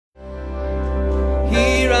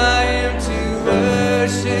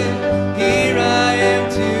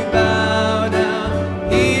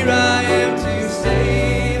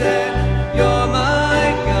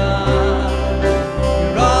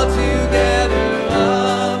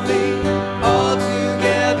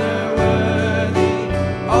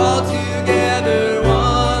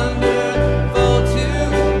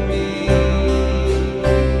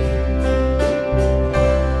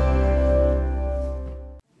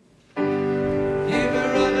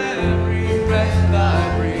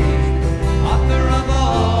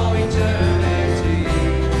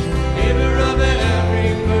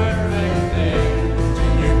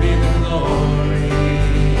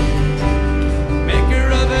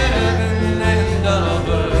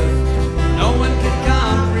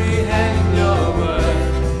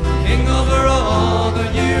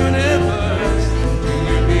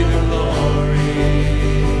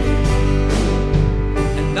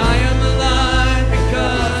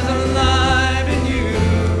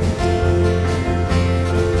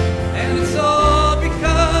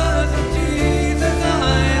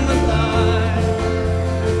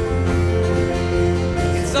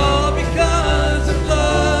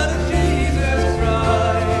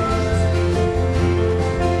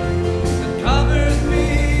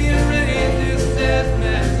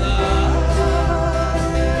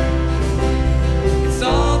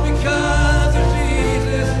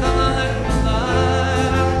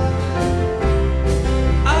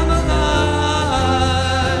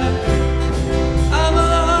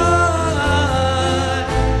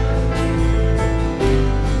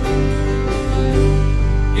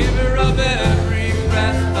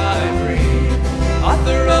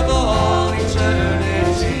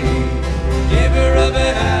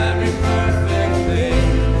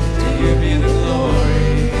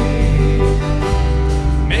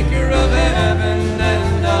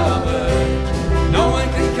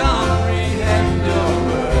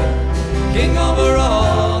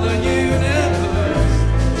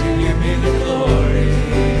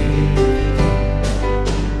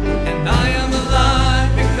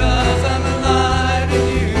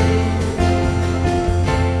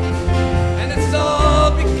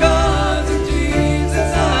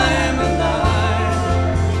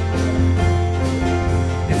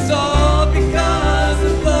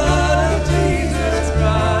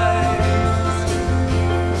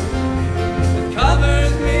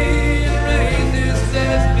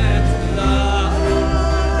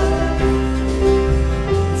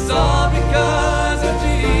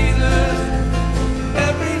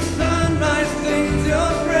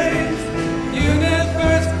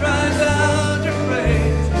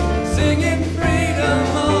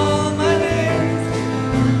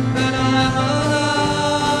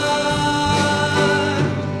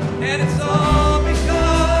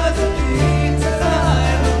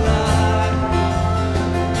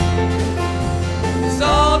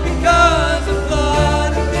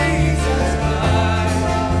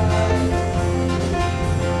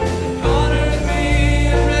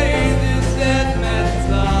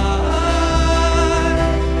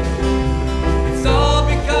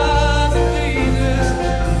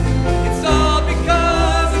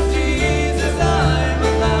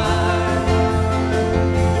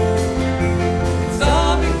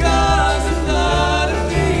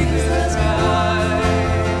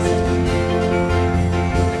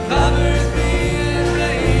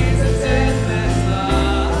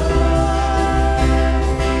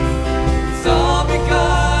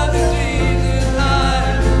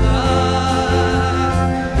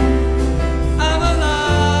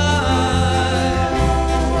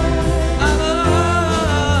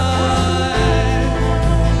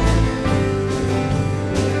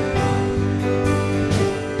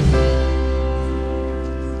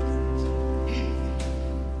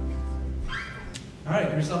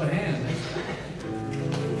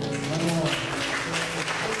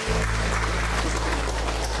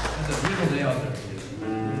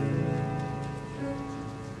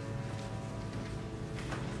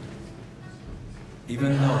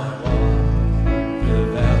Even though I walk through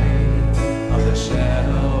the valley of the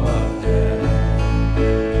shadow of death,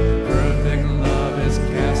 perfect love is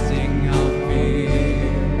casting out fear.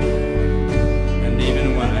 And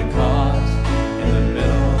even when I'm caught in the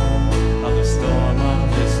middle of the storm of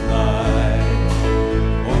this life,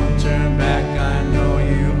 won't turn back, I know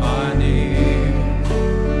you are near.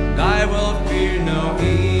 And I will fear no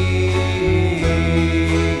evil,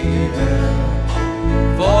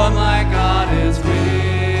 for my God is with me.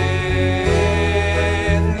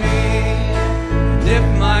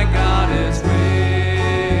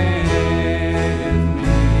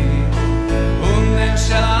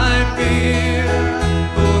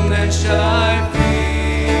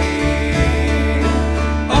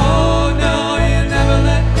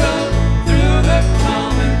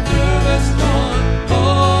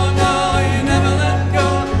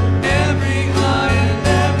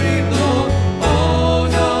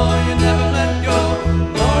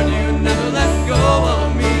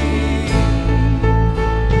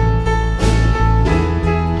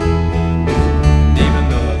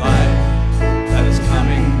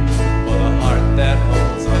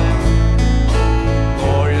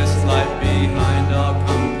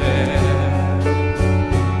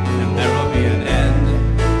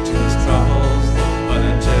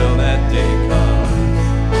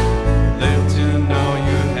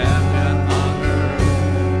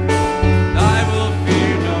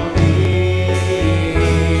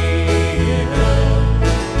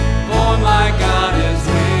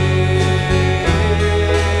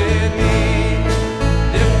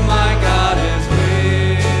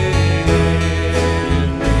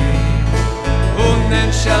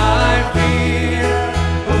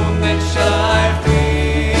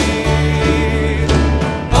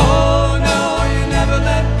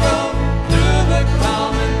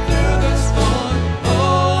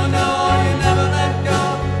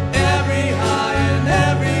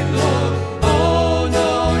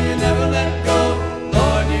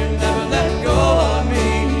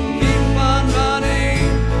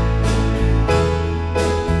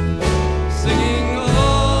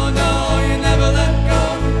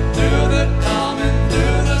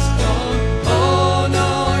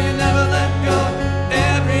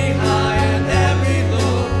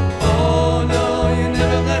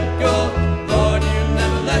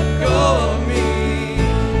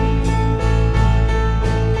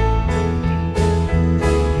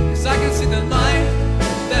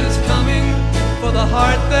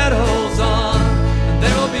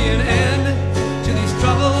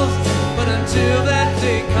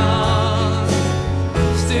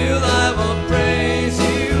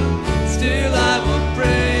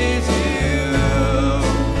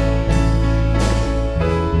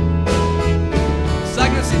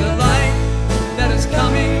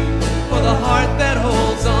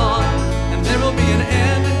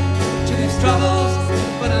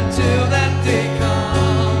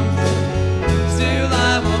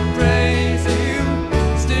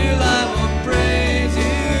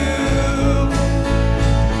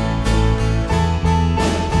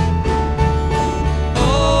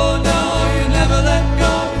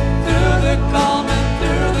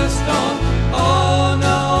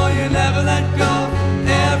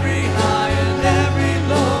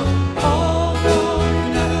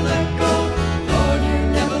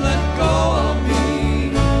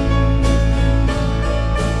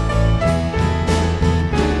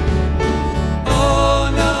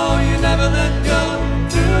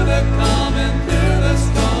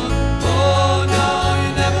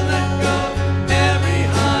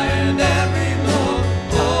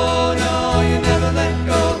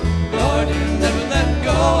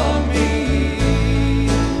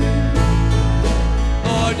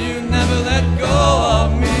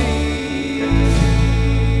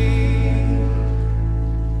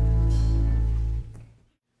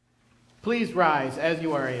 please rise as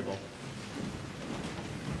you are able.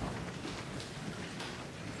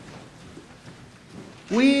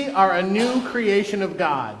 We are a new creation of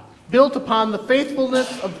God, built upon the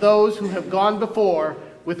faithfulness of those who have gone before,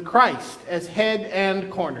 with Christ as head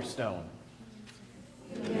and cornerstone.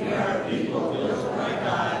 We are a people built by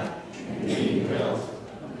God, and being built,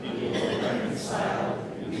 a people reconciled,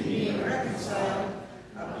 and being reconciled,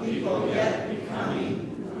 a people yet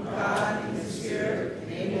becoming who God in His Spirit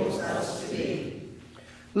enables us to be.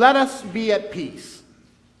 Let us be at peace.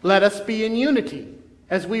 Let us be in unity,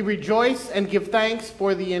 as we rejoice and give thanks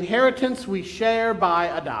for the inheritance we share by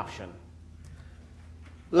adoption.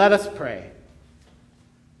 Let us pray.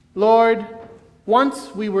 Lord,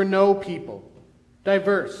 once we were no people,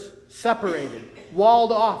 diverse, separated,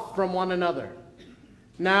 walled off from one another.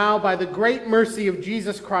 Now, by the great mercy of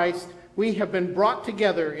Jesus Christ, we have been brought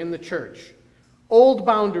together in the church. Old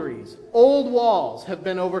boundaries, old walls have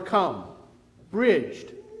been overcome,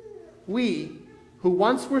 bridged. We, who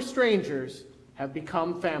once were strangers, have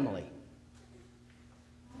become family.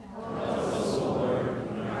 Help us, Lord,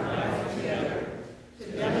 in our life together, to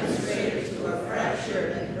demonstrate to a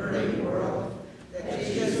fractured and hurting world that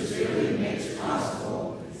Jesus really makes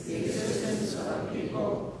possible the existence of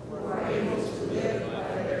people who are able to live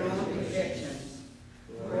by their own convictions,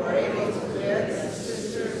 who are able to live as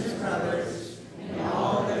sisters and brothers in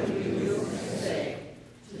all that we do and say,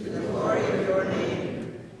 to the glory of your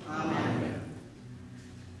name. Amen.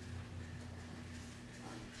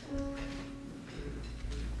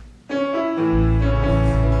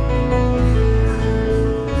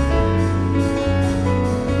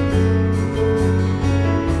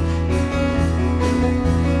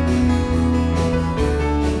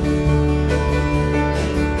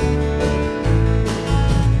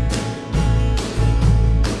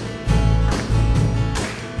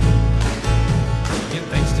 Give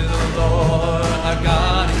thanks to the Lord, our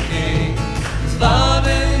God and King. His love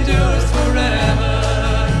endures forever,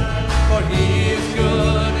 for He is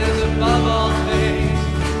good and is above all things.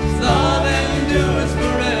 His love endures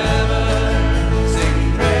forever. Sing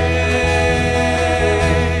praise,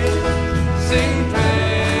 sing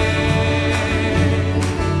praise.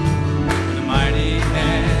 With a mighty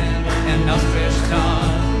hand and outstretched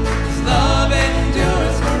arm, His love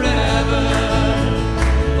endures forever.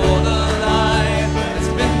 For the life that's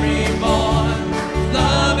been reborn,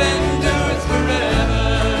 love endures forever.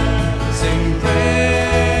 Sing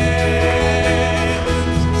praise,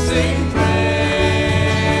 sing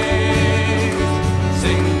praise,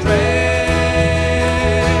 sing praise,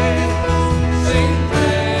 sing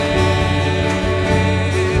praise.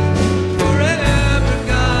 Forever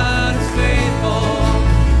God is faithful,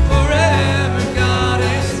 forever God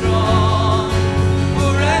is strong,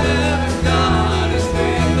 forever God is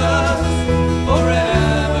with us,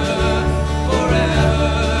 forever, forever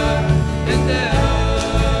and ever.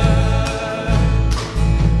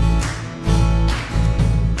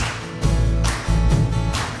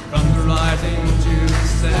 From the rising to the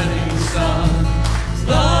setting sun, His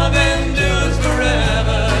love endures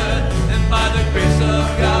forever, and by the grace of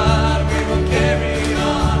God we will carry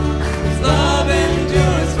on. His love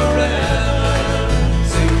endures forever.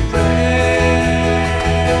 Sing praise,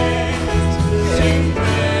 sing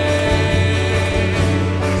praise,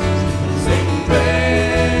 sing praise,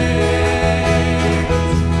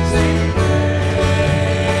 sing praise.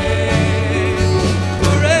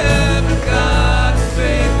 Forever God is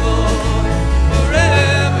faithful,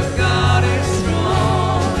 forever God is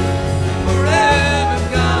strong, forever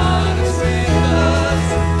God is with us,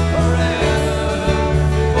 forever,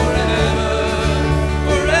 forever,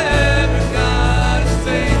 forever God is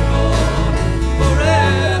faithful,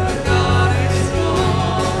 forever God is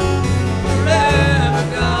strong, forever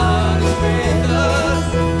God is with us,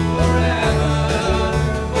 forever,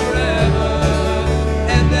 forever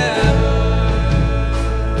and ever.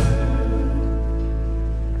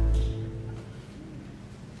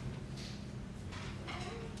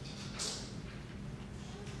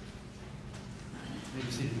 May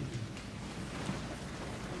be seated.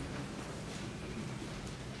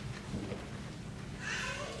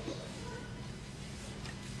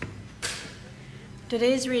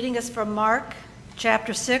 Today's reading is from Mark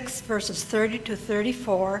chapter 6, verses 30 to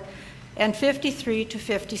 34 and 53 to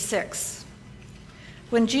 56.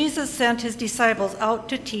 When Jesus sent his disciples out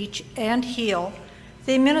to teach and heal,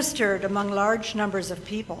 they ministered among large numbers of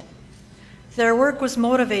people. Their work was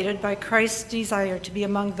motivated by Christ's desire to be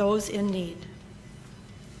among those in need.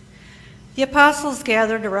 The apostles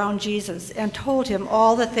gathered around Jesus and told him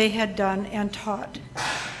all that they had done and taught.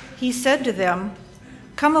 He said to them,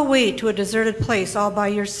 "Come away to a deserted place all by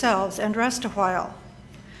yourselves and rest a while."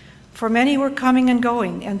 for many were coming and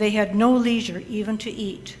going, and they had no leisure even to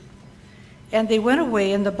eat. And they went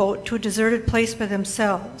away in the boat to a deserted place by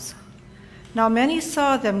themselves. Now many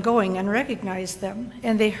saw them going and recognized them,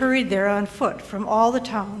 and they hurried there on foot from all the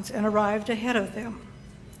towns and arrived ahead of them.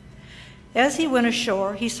 As he went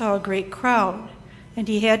ashore, he saw a great crowd, and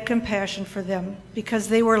he had compassion for them, because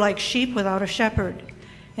they were like sheep without a shepherd,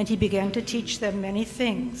 and he began to teach them many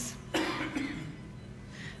things.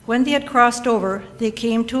 When they had crossed over, they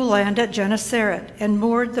came to a land at Gennesaret and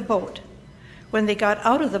moored the boat. When they got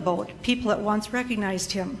out of the boat, people at once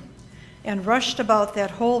recognized him and rushed about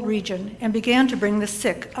that whole region and began to bring the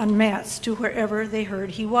sick on mats to wherever they heard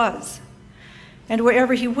he was. And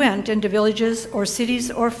wherever he went, into villages or cities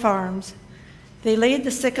or farms, they laid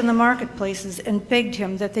the sick in the marketplaces and begged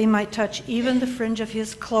him that they might touch even the fringe of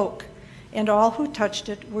his cloak, and all who touched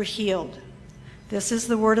it were healed. This is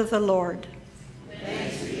the word of the Lord.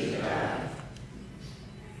 Thanks be to God.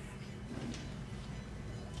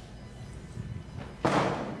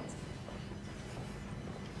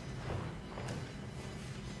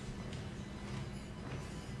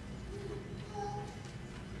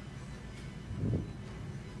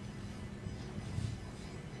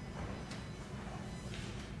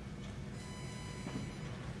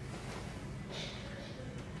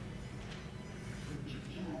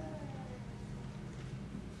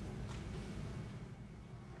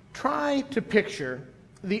 Try to picture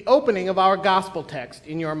the opening of our gospel text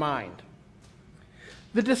in your mind.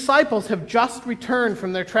 The disciples have just returned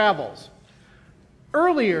from their travels.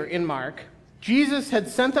 Earlier in Mark, Jesus had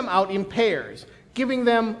sent them out in pairs, giving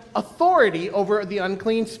them authority over the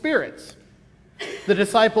unclean spirits. The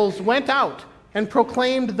disciples went out and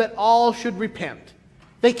proclaimed that all should repent.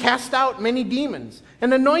 They cast out many demons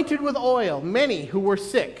and anointed with oil many who were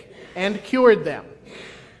sick and cured them.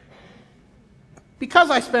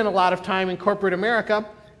 Because I spent a lot of time in corporate America,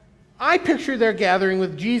 I picture their gathering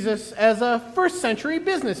with Jesus as a first-century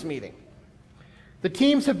business meeting. The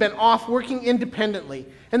teams have been off working independently,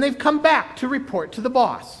 and they've come back to report to the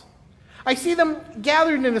boss. I see them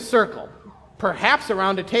gathered in a circle, perhaps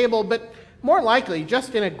around a table, but more likely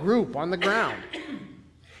just in a group on the ground.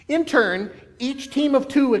 In turn, each team of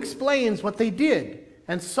two explains what they did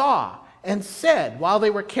and saw and said while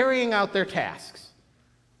they were carrying out their tasks.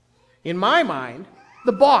 In my mind,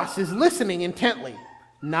 the boss is listening intently,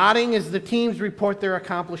 nodding as the teams report their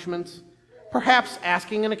accomplishments, perhaps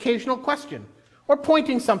asking an occasional question or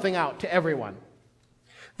pointing something out to everyone.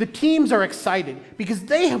 The teams are excited because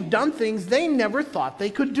they have done things they never thought they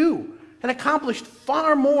could do and accomplished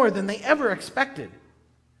far more than they ever expected,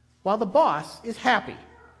 while the boss is happy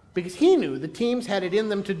because he knew the teams had it in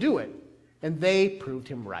them to do it, and they proved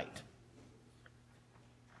him right.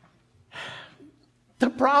 The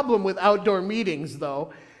problem with outdoor meetings,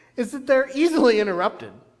 though, is that they're easily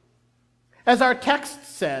interrupted. As our text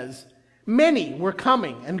says, many were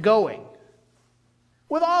coming and going.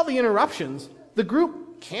 With all the interruptions, the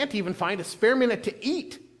group can't even find a spare minute to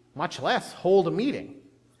eat, much less hold a meeting.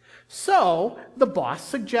 So the boss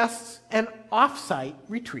suggests an off-site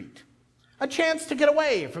retreat, a chance to get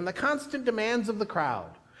away from the constant demands of the crowd.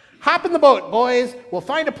 Hop in the boat, boys. We'll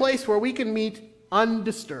find a place where we can meet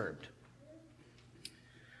undisturbed.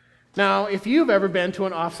 Now, if you've ever been to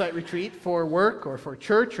an off-site retreat for work or for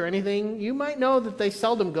church or anything, you might know that they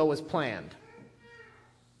seldom go as planned.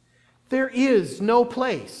 There is no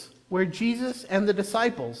place where Jesus and the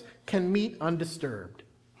disciples can meet undisturbed.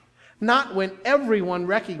 Not when everyone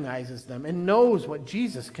recognizes them and knows what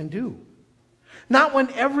Jesus can do. Not when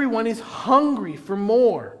everyone is hungry for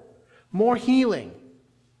more healing,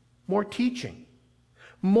 more teaching,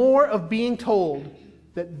 more of being told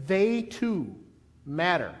that they too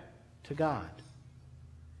matter to God.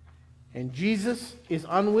 And Jesus is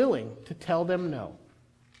unwilling to tell them no.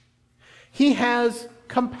 He has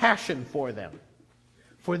compassion for them,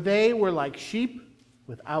 for they were like sheep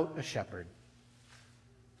without a shepherd.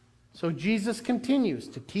 So Jesus continues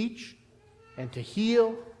to teach and to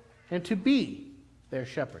heal and to be their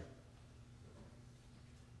shepherd.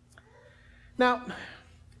 Now,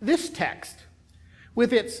 this text,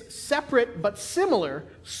 with its separate but similar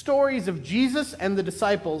stories of Jesus and the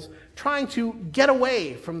disciples trying to get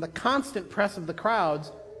away from the constant press of the crowds,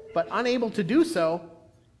 but unable to do so,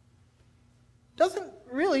 doesn't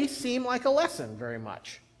really seem like a lesson very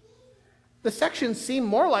much. The sections seem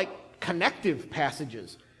more like connective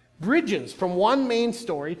passages, bridges from one main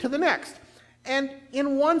story to the next. And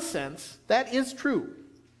in one sense, that is true.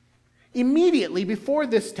 Immediately before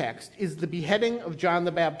this text is the beheading of John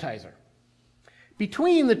the Baptizer.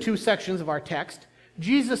 Between the two sections of our text,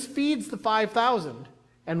 Jesus feeds the 5,000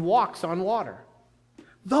 and walks on water.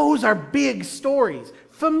 Those are big stories,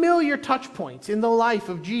 familiar touch points in the life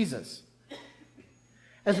of Jesus.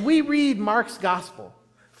 As we read Mark's gospel,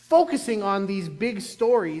 focusing on these big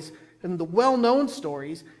stories and the well-known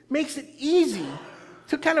stories makes it easy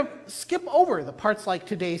to kind of skip over the parts like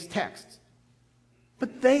today's texts.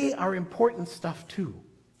 But they are important stuff too.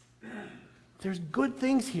 There's good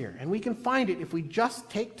things here, and we can find it if we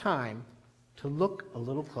just take time to look a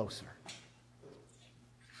little closer.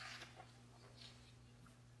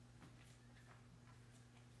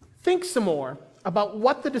 Think some more about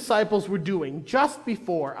what the disciples were doing just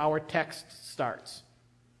before our text starts.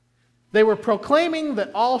 They were proclaiming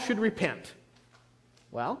that all should repent.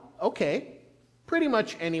 Well, okay, pretty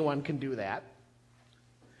much anyone can do that.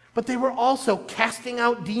 But they were also casting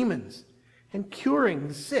out demons and curing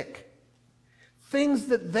the sick, things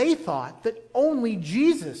that they thought that only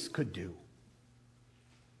Jesus could do.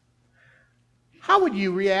 How would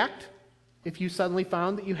you react if you suddenly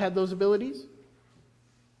found that you had those abilities?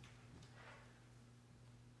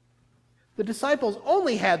 The disciples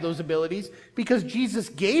only had those abilities because Jesus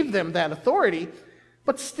gave them that authority,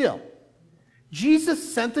 but still,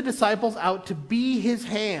 Jesus sent the disciples out to be his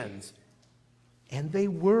hands, and they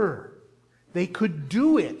were. They could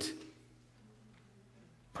do it.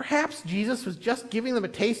 Perhaps Jesus was just giving them a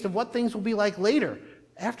taste of what things will be like later,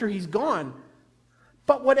 after he's gone.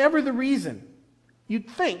 But whatever the reason, you'd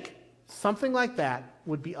think something like that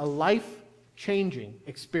would be a life-changing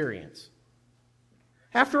experience.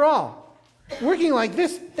 After all, working like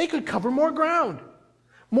this, they could cover more ground.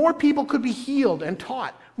 More people could be healed and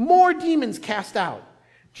taught. More demons cast out.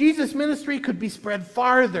 Jesus' ministry could be spread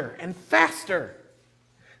farther and faster.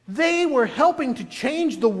 They were helping to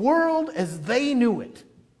change the world as they knew it.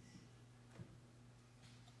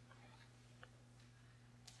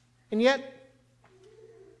 And yet,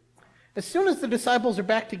 as soon as the disciples are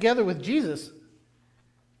back together with Jesus,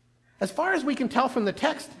 as far as we can tell from the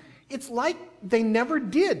text, it's like they never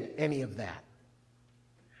did any of that.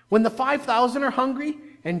 When the 5,000 are hungry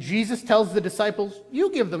and Jesus tells the disciples, "You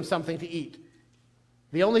give them something to eat,"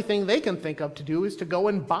 the only thing they can think of to do is to go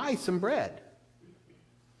and buy some bread.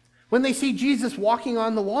 When they see Jesus walking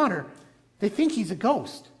on the water, they think he's a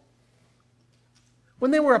ghost.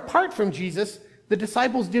 When they were apart from Jesus, the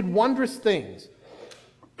disciples did wondrous things.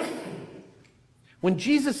 When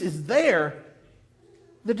Jesus is there,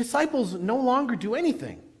 the disciples no longer do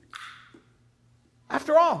anything.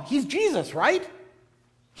 After all, he's Jesus, right?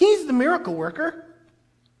 He's the miracle worker.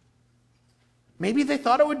 Maybe they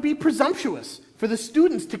thought it would be presumptuous for the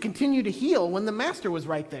students to continue to heal when the master was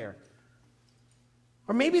right there.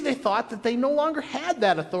 Or maybe they thought that they no longer had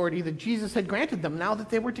that authority that Jesus had granted them now that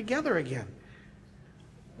they were together again.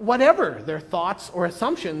 Whatever their thoughts or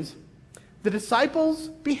assumptions, the disciples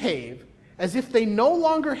behave as if they no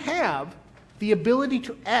longer have the ability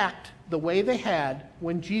to act the way they had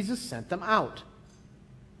when Jesus sent them out.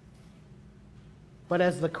 But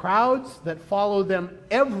as the crowds that follow them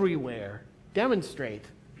everywhere demonstrate,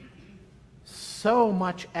 so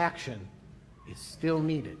much action is still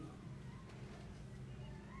needed.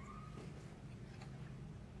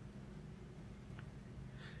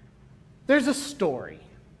 There's a story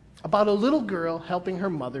about a little girl helping her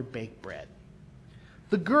mother bake bread.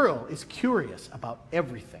 The girl is curious about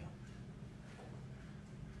everything.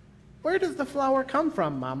 "Where does the flour come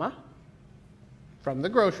from, Mama?" "From the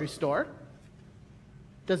grocery store."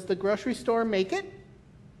 "Does the grocery store make it?"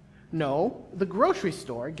 "No, the grocery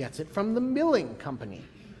store gets it from the milling company.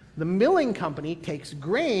 The milling company takes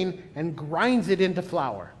grain and grinds it into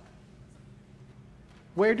flour."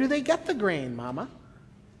 "Where do they get the grain, Mama?"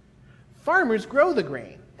 "Farmers grow the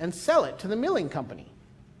grain and sell it to the milling company."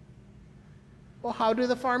 "Well, how do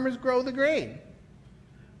the farmers grow the grain?"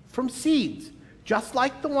 "From seeds, just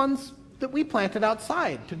like the ones that we planted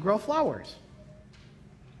outside to grow flowers."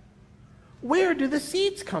 "Where do the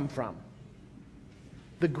seeds come from?"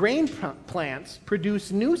 "The grain plants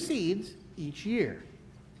produce new seeds each year."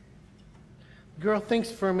 The girl thinks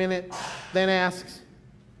for a minute, then asks,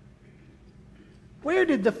 "Where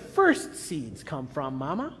did the first seeds come from,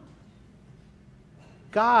 Mama?"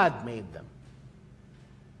 "God made them."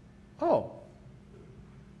 "Oh.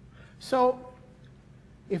 So,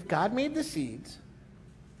 if God made the seeds,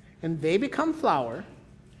 and they become flour,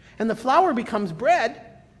 and the flour becomes bread,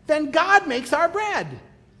 then God makes our bread."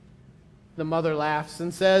 The mother laughs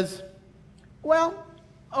and says, "Well,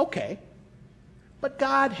 okay, but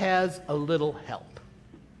God has a little help."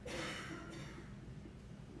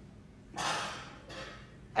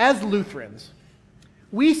 As Lutherans,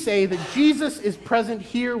 we say that Jesus is present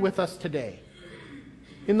here with us today,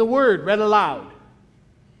 in the word read aloud,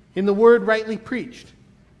 in the word rightly preached,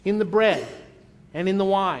 in the bread, and in the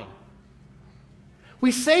wine.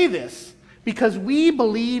 We say this because we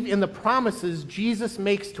believe in the promises Jesus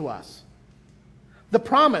makes to us. The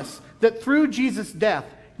promise that through Jesus' death,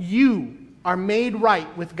 you are made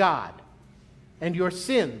right with God and your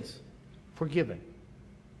sins forgiven.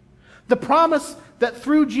 The promise that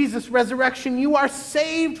through Jesus' resurrection, you are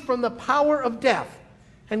saved from the power of death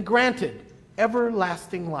and granted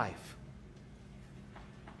everlasting life.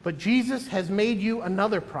 But Jesus has made you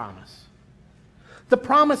another promise. The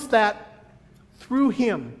promise that through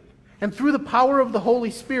him and through the power of the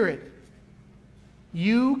Holy Spirit,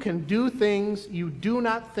 you can do things you do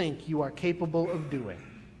not think you are capable of doing.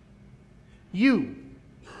 You,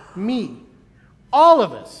 me, all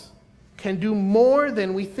of us can do more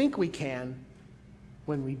than we think we can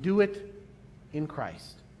when we do it in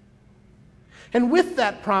Christ. And with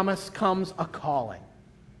that promise comes a calling.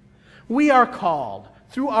 We are called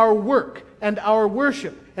through our work and our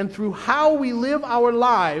worship and through how we live our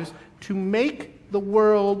lives to make the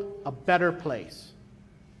world a better place.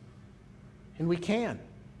 And we can.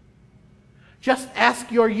 Just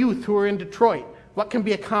ask your youth who are in Detroit what can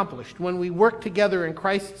be accomplished when we work together in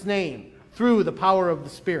Christ's name through the power of the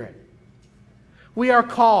Spirit. We are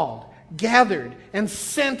called, gathered, and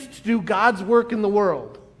sent to do God's work in the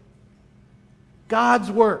world.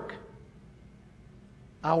 God's work.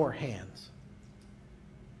 Our hands.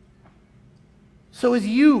 So as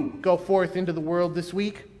you go forth into the world this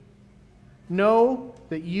week, know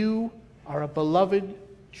that you are a beloved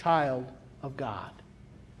child of God.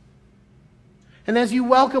 And as you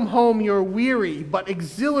welcome home your weary but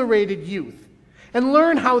exhilarated youth and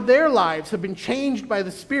learn how their lives have been changed by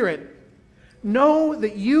the Spirit, know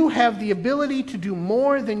that you have the ability to do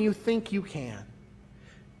more than you think you can.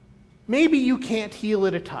 Maybe you can't heal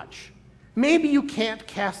at a touch. Maybe you can't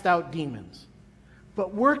cast out demons.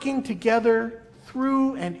 But working together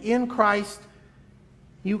through and in Christ,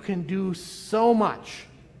 you can do so much.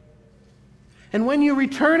 And when you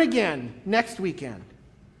return again next weekend,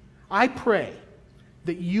 I pray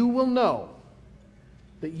that you will know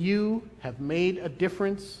that you have made a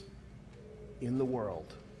difference in the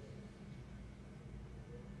world.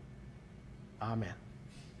 Amen.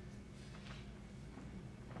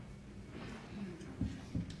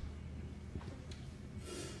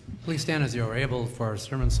 Please stand as you are able for our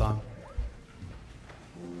sermon song.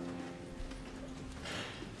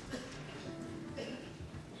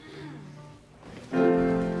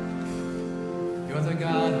 You're the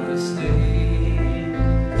God of the city.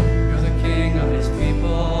 You're the King of his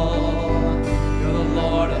people. You're the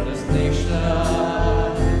Lord of this nation.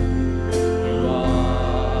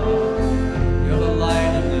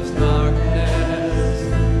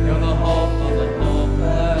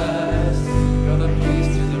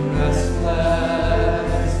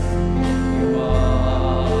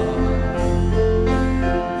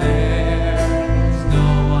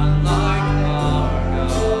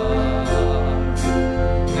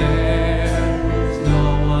 There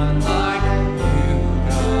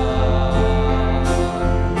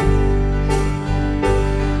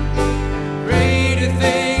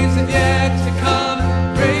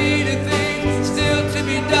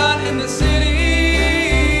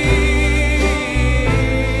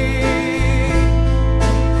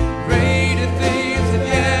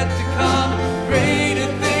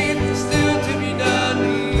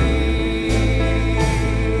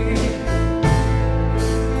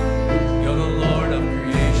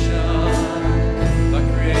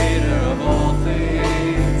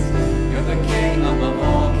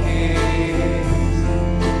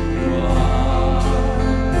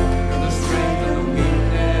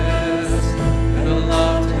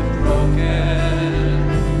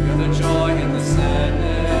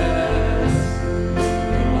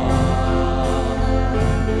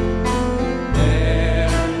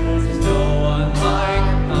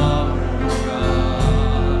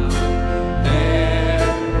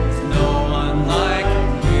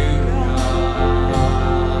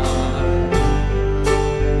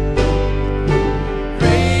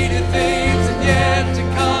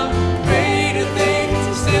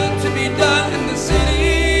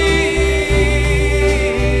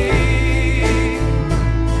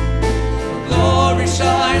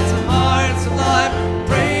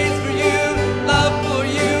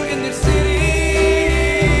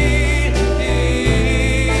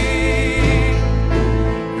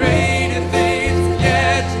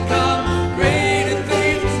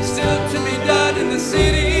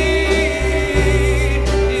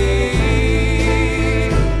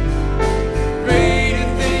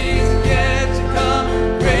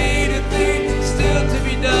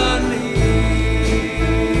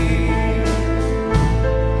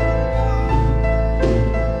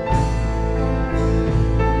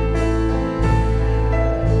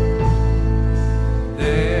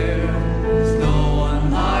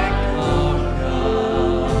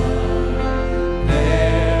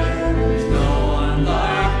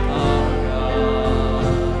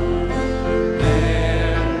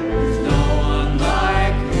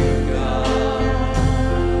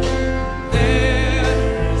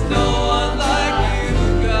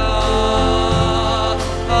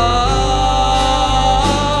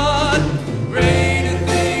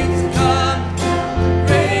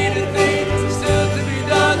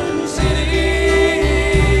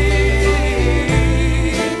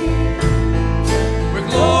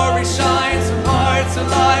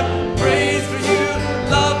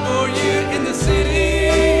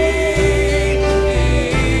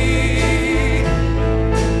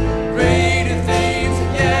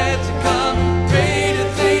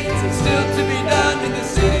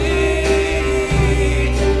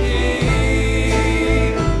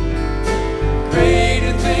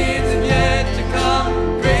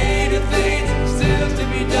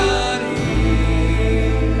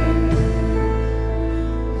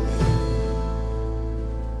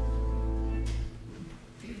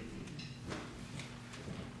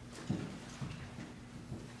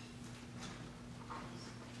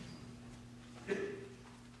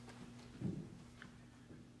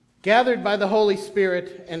Gathered by the Holy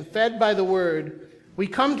Spirit and fed by the Word, we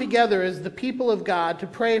come together as the people of God to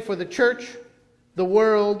pray for the church, the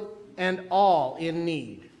world, and all in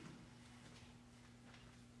need.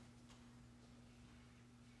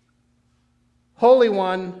 Holy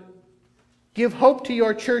One, give hope to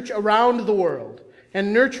your church around the world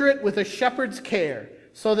and nurture it with a shepherd's care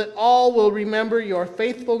so that all will remember your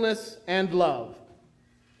faithfulness and love.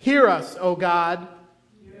 Hear us, O God.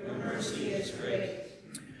 Your mercy is great.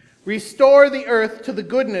 Restore the earth to the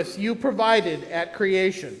goodness you provided at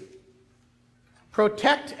creation.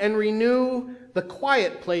 Protect and renew the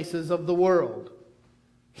quiet places of the world.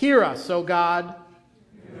 Hear us, O God.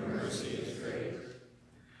 Your mercy is great.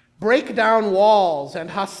 Break down walls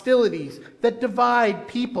and hostilities that divide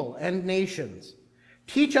people and nations.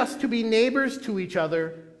 Teach us to be neighbors to each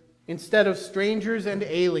other instead of strangers and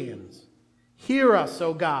aliens. Hear us,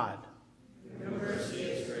 O God. Your mercy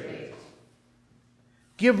is great.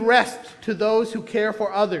 Give rest to those who care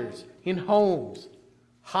for others in homes,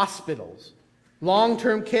 hospitals,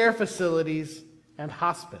 long-term care facilities, and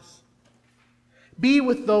hospice. Be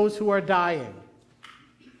with those who are dying.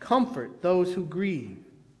 Comfort those who grieve,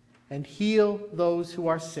 and heal those who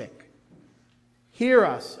are sick. Hear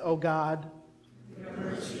us, O God. Your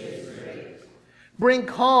mercy is great. Bring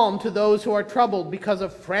calm to those who are troubled because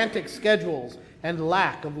of frantic schedules and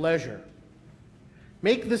lack of leisure.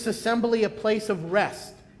 Make this assembly a place of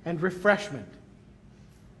rest and refreshment.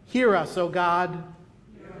 Hear us, O God.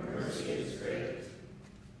 Your mercy is great.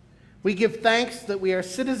 We give thanks that we are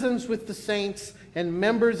citizens with the saints and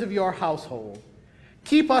members of your household.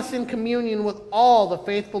 Keep us in communion with all the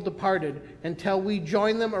faithful departed until we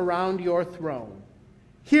join them around your throne.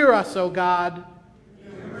 Hear us, O God.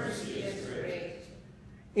 Your mercy is great.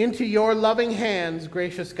 Into your loving hands,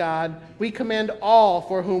 gracious God, we commend all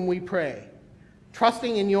for whom we pray,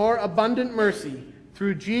 trusting in your abundant mercy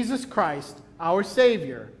through Jesus Christ, our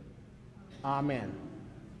Savior. Amen.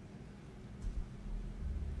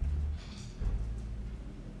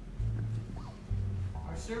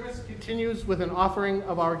 Our service continues with an offering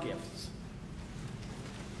of our gifts.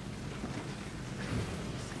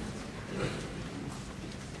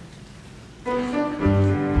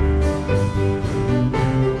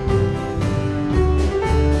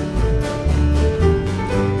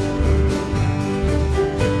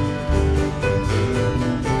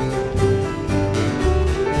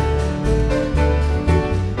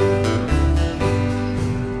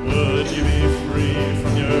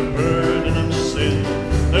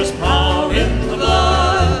 Power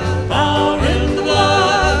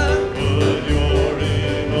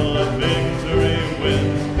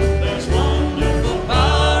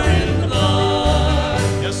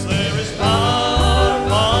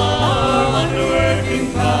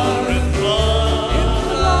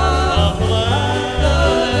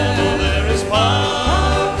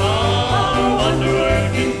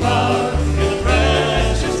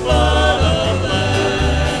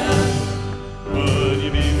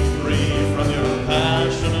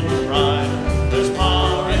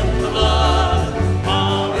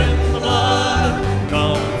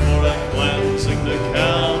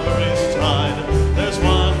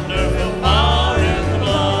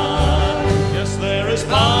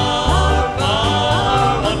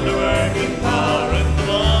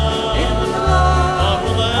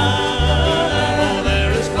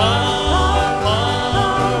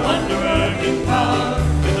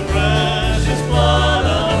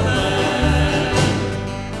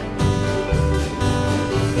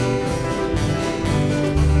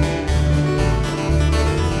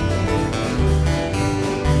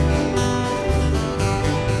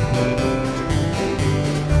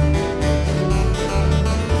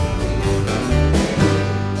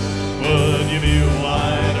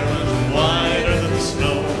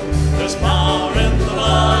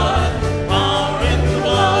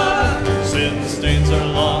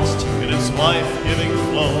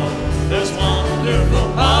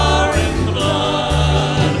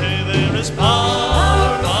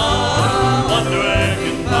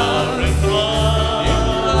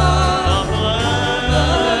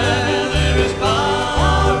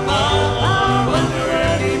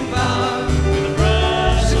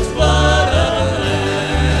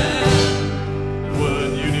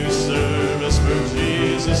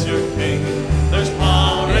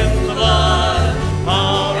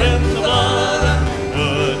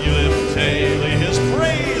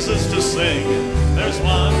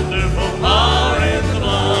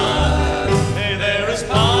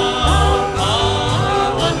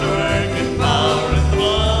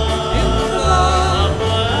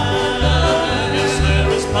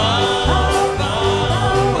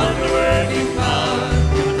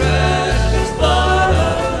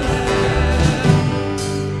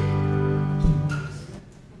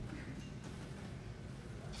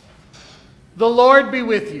The Lord be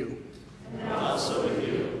with you. And also with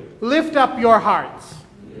you. Lift up your hearts.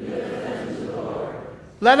 We lift them to the Lord.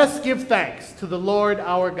 Let us give thanks to the Lord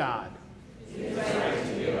our God. It is right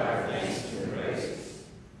to give our thanks and praises.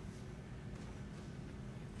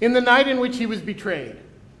 In the night in which he was betrayed,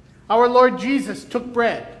 our Lord Jesus took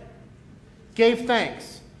bread, gave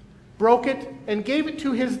thanks, broke it, and gave it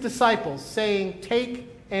to his disciples, saying, "Take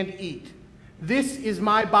and eat. This is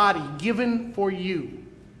my body given for you.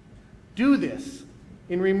 Do this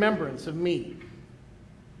in remembrance of me."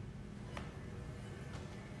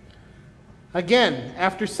 Again,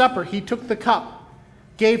 after supper, he took the cup,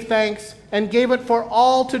 gave thanks, and gave it for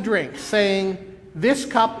all to drink, saying, "This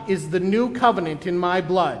cup is the new covenant in my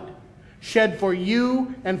blood, shed for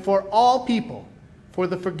you and for all people for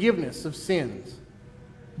the forgiveness of sins.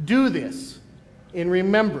 Do this in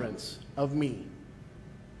remembrance of me."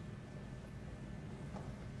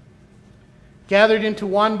 Gathered into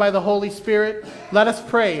one by the Holy Spirit, let us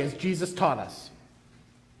pray as Jesus taught us.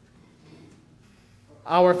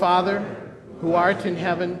 Our Father, who art in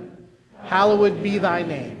heaven, hallowed be thy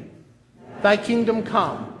name. Thy kingdom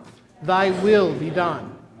come, thy will be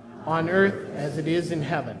done, on earth as it is in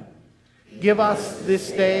heaven. Give us this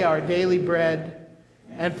day our daily bread,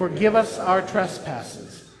 and forgive us our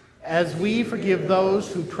trespasses, as we forgive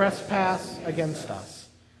those who trespass against us.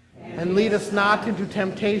 And lead us not into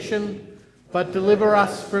temptation, but deliver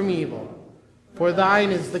us from evil. For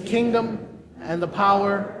thine is the kingdom, and the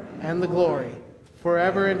power, and the glory,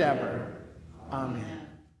 forever and ever. Amen.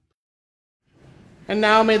 And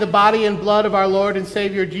now may the body and blood of our Lord and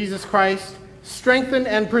Savior Jesus Christ strengthen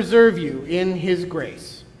and preserve you in his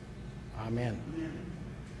grace. Amen.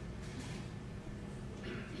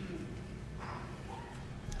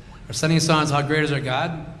 Our singing song is "How Great Is Our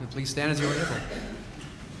God." And please stand as you are able.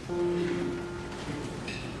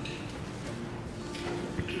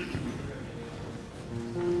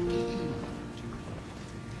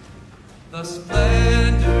 The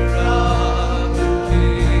splendor of the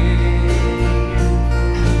King,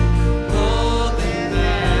 clothed in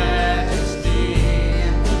majesty,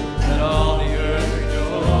 let all the earth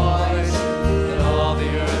rejoice, let all the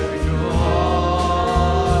earth rejoice.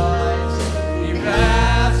 He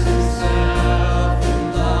wraps himself in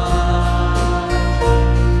light,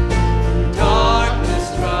 darkness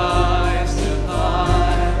tries to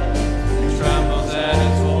hide, and trembles at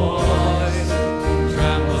his voice,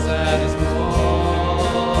 trembles at his voice.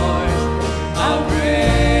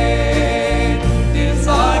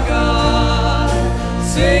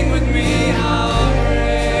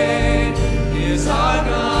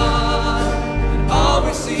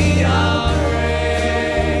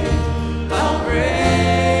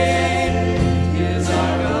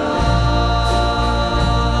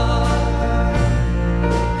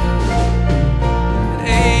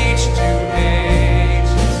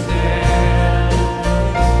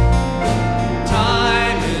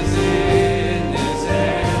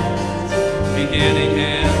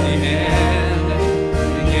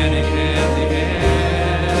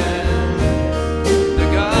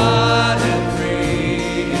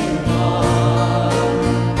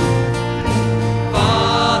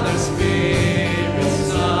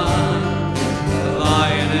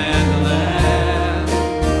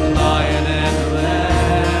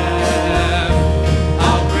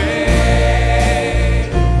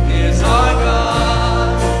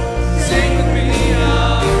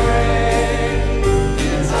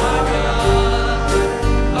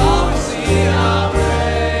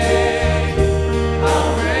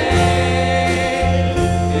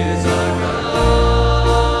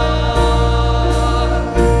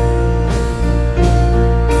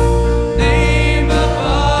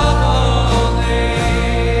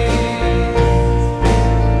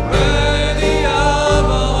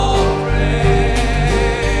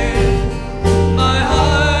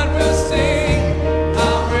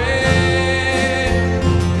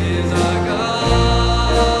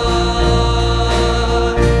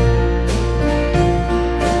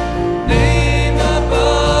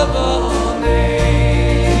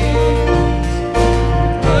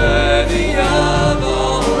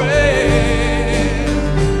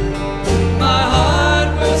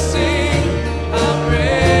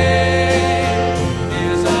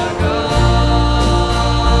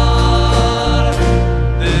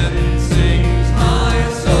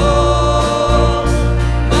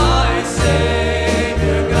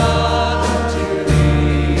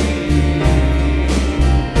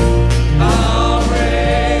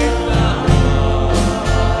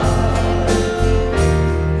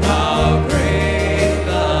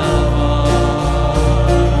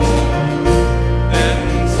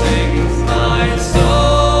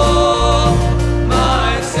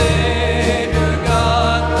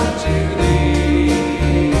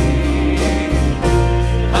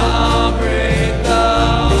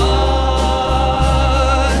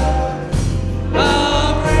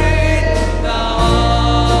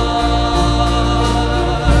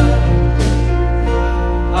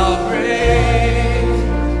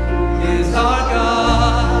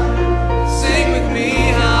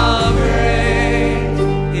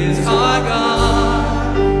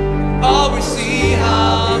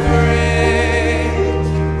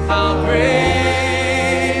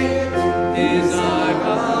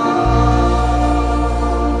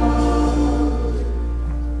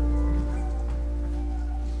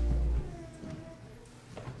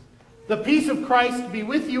 peace of Christ be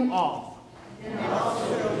with you all. And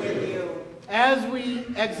also with you. As we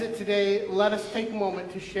exit today, let us take a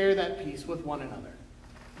moment to share that peace with one another.